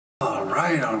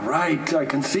all right. I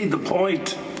concede the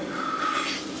point.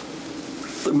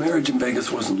 The marriage in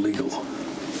Vegas wasn't legal.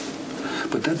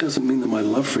 But that doesn't mean that my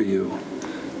love for you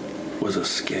was a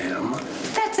scam.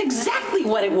 That's exactly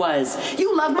what it was.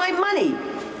 You love my money.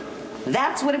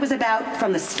 That's what it was about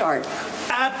from the start.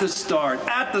 At the start.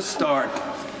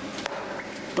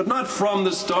 But not from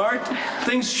the start.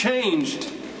 Things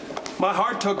changed. My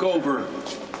heart took over.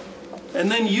 And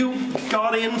then you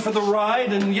got in for the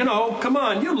ride and, come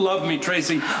on, you love me,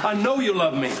 Tracy. I know you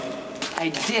love me. I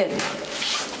did.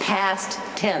 Past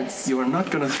tense. You are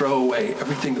not going to throw away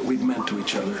everything that we've meant to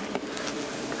each other.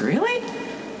 Really?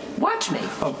 Watch me.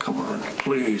 Oh, come on,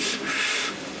 please.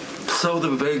 So the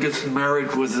Vegas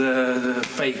marriage was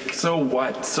fake. So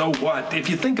what? If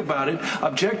you think about it,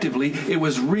 objectively, it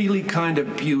was really kind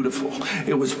of beautiful.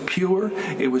 It was pure,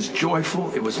 it was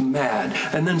joyful, it was mad.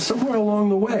 And then somewhere along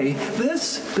the way,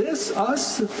 this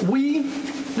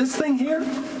thing here,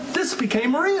 this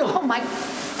became real. Oh my,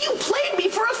 you played me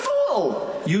for a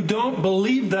fool. You don't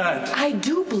believe that. I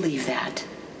do believe that.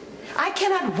 I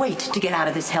cannot wait to get out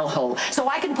of this hellhole so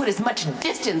I can put as much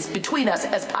distance between us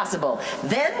as possible.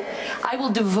 Then I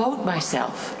will devote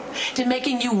myself to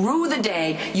making you rue the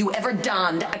day you ever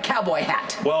donned a cowboy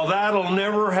hat. Well, that'll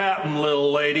never happen,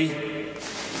 little lady.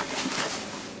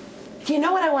 You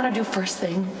know what I want to do first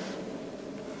thing?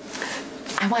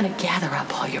 I want to gather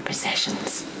up all your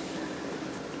possessions.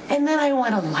 And then I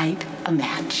want to light a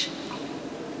match.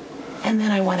 And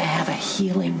then I want to have a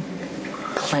healing,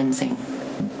 cleansing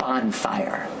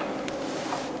bonfire.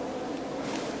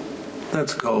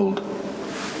 That's cold.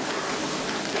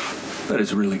 That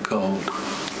is really cold.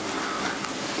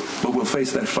 But we'll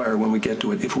face that fire when we get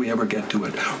to it, if we ever get to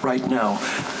it. Right now,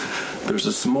 there's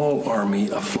a small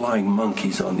army of flying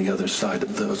monkeys on the other side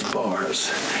of those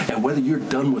bars. And whether you're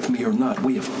done with me or not,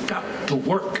 we have got to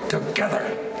work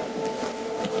together.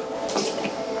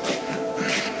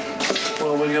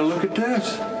 Well, will you look at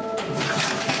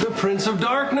that? The Prince of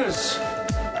Darkness.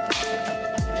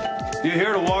 You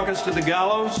here to walk us to the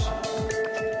gallows?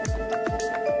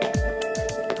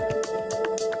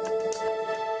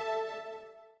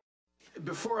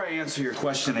 Before I answer your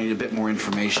question, I need a bit more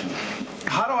information.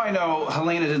 How do I know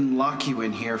Helena didn't lock you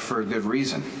in here for a good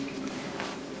reason?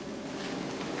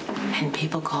 And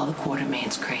people call the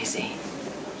Quartermains crazy.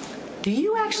 Do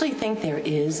you actually think there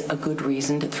is a good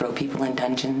reason to throw people in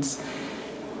dungeons?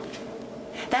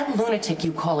 That lunatic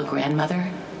you call a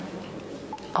grandmother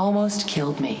almost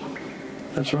killed me.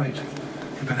 That's right.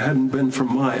 If it hadn't been for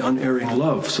my unerring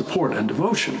love, support, and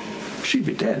devotion, she'd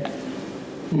be dead.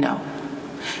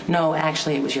 No,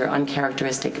 actually, it was your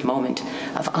uncharacteristic moment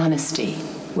of honesty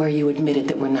where you admitted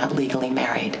that we're not legally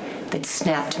married that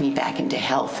snapped me back into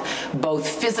health, both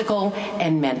physical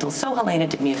and mental. So Helena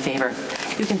did me a favor.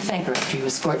 You can thank her after you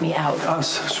escort me out.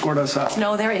 Escort us out?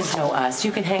 No, there is no us.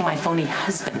 You can hang my phony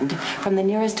husband from the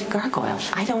nearest gargoyle.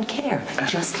 I don't care.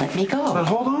 Just let me go. But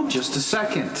hold on just a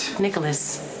second.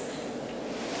 Nicholas,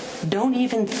 don't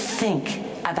even think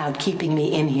about keeping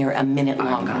me in here a minute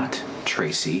longer. I'm not,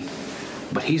 Tracy.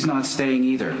 But he's not staying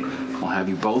either. I'll have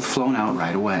you both flown out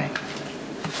right away.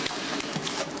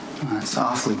 Well, that's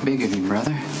awfully big of you,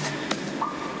 brother.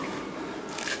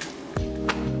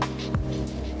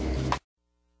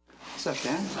 What's up,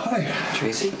 Dad? Hi.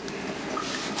 Tracy?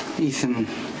 Ethan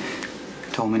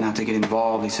told me not to get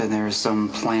involved. He said there was some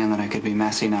plan that I could be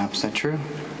messing up. Is that true?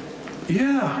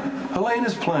 Yeah,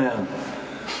 Helena's plan.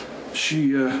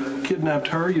 She kidnapped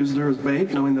her, used her as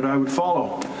bait, knowing that I would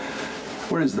follow.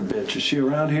 Where is the bitch? Is she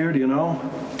around here? Do you know?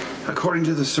 According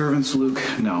to the servants, Luke,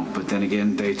 no. But then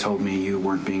again, they told me you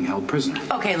weren't being held prisoner.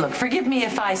 Okay, look, forgive me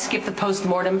if I skip the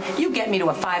post-mortem. You get me to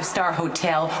a 5-star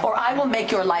hotel, or I will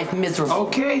make your life miserable.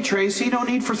 Okay, Tracy, no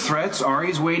need for threats.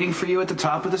 Ari's waiting for you at the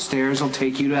top of the stairs. I'll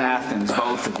take you to Athens,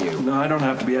 both of you. No, I don't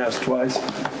have to be asked twice.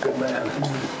 Good man.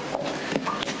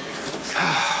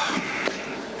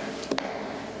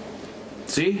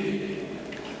 See?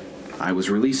 I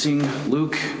was releasing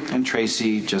Luke and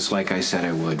Tracy just like I said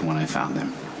I would when I found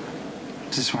them.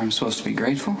 Is this where I'm supposed to be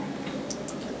grateful?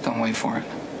 Don't wait for it.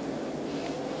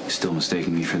 Still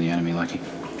mistaking me for the enemy, Lucky?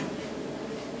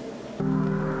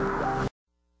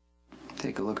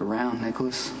 Take a look around,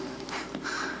 Nicholas.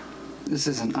 This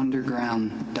is an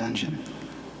underground dungeon.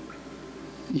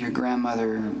 Your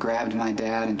grandmother grabbed my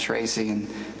dad and Tracy and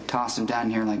tossed them down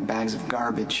here like bags of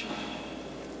garbage.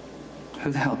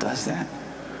 Who the hell does that?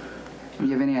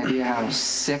 You have any idea how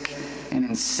sick and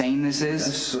insane this is?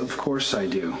 Yes, of course I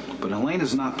do. But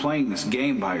Helena's not playing this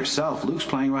game by herself. Luke's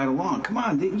playing right along. Come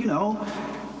on, you know,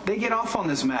 they get off on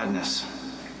this madness.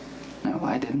 No,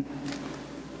 I didn't.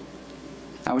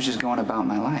 I was just going about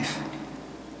my life.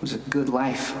 It was a good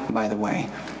life, by the way.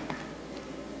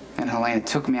 And Helena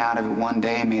took me out of it one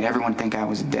day and made everyone think I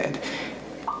was dead.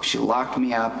 She locked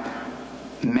me up,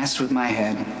 messed with my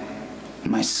head,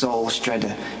 my soul. She tried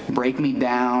to break me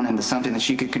down into something that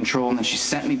she could control, and then she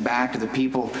sent me back to the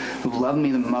people who loved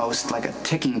me the most, like a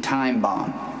ticking time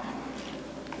bomb.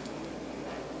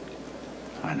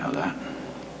 I know that.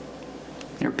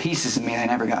 There were pieces of me I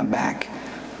never got back.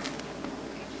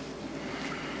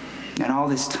 And all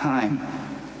this time,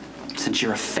 since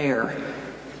your affair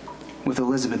with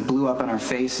Elizabeth blew up in our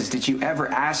faces, did you ever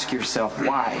ask yourself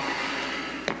why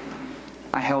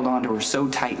I held on to her so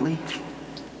tightly?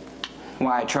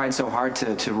 Why I tried so hard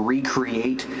to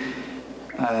recreate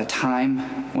a time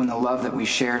when the love that we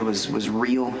shared was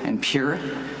real and pure,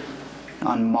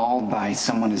 unmauled by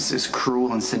someone as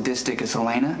cruel and sadistic as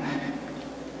Helena?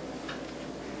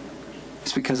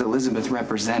 It's because Elizabeth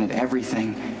represented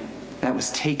everything that was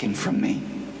taken from me.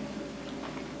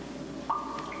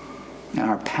 And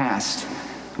our past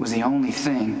was the only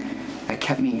thing that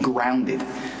kept me grounded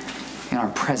in our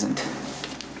present.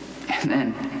 And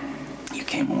then you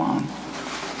came along.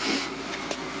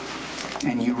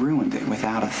 And you ruined it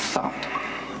without a thought,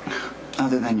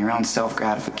 other than your own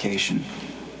self-gratification.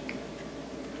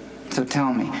 So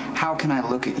tell me, how can I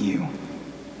look at you,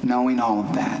 knowing all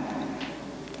of that,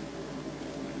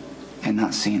 and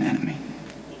not see an enemy?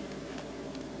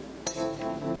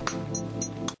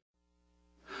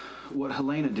 What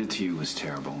Helena did to you was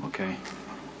terrible, okay?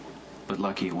 But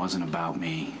lucky it wasn't about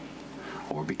me,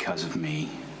 or because of me.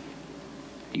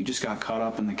 You just got caught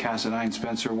up in the Cassadine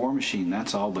Spencer war machine,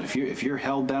 that's all. But if you're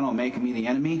hell-bent on making me the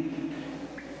enemy,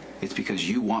 it's because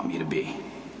you want me to be.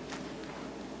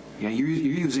 Yeah, you're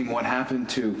using what happened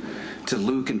to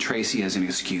Luke and Tracy as an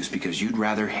excuse because you'd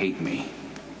rather hate me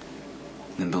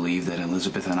than believe that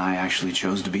Elizabeth and I actually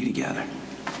chose to be together.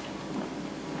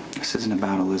 This isn't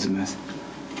about Elizabeth.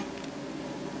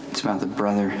 It's about the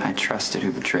brother I trusted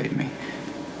who betrayed me.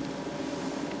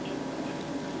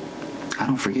 I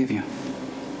don't forgive you.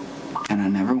 And I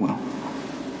never will.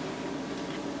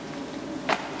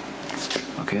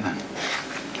 Okay, then.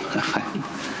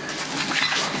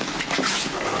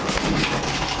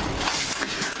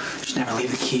 Just never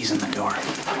leave the keys in the door.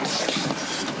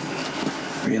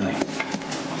 Really?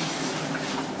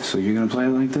 So you're gonna play it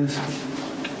like this?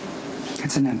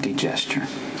 It's an empty gesture.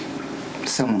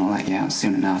 Someone will let you out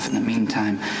soon enough. In the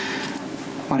meantime,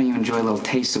 why don't you enjoy a little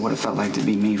taste of what it felt like to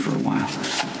be me for a while?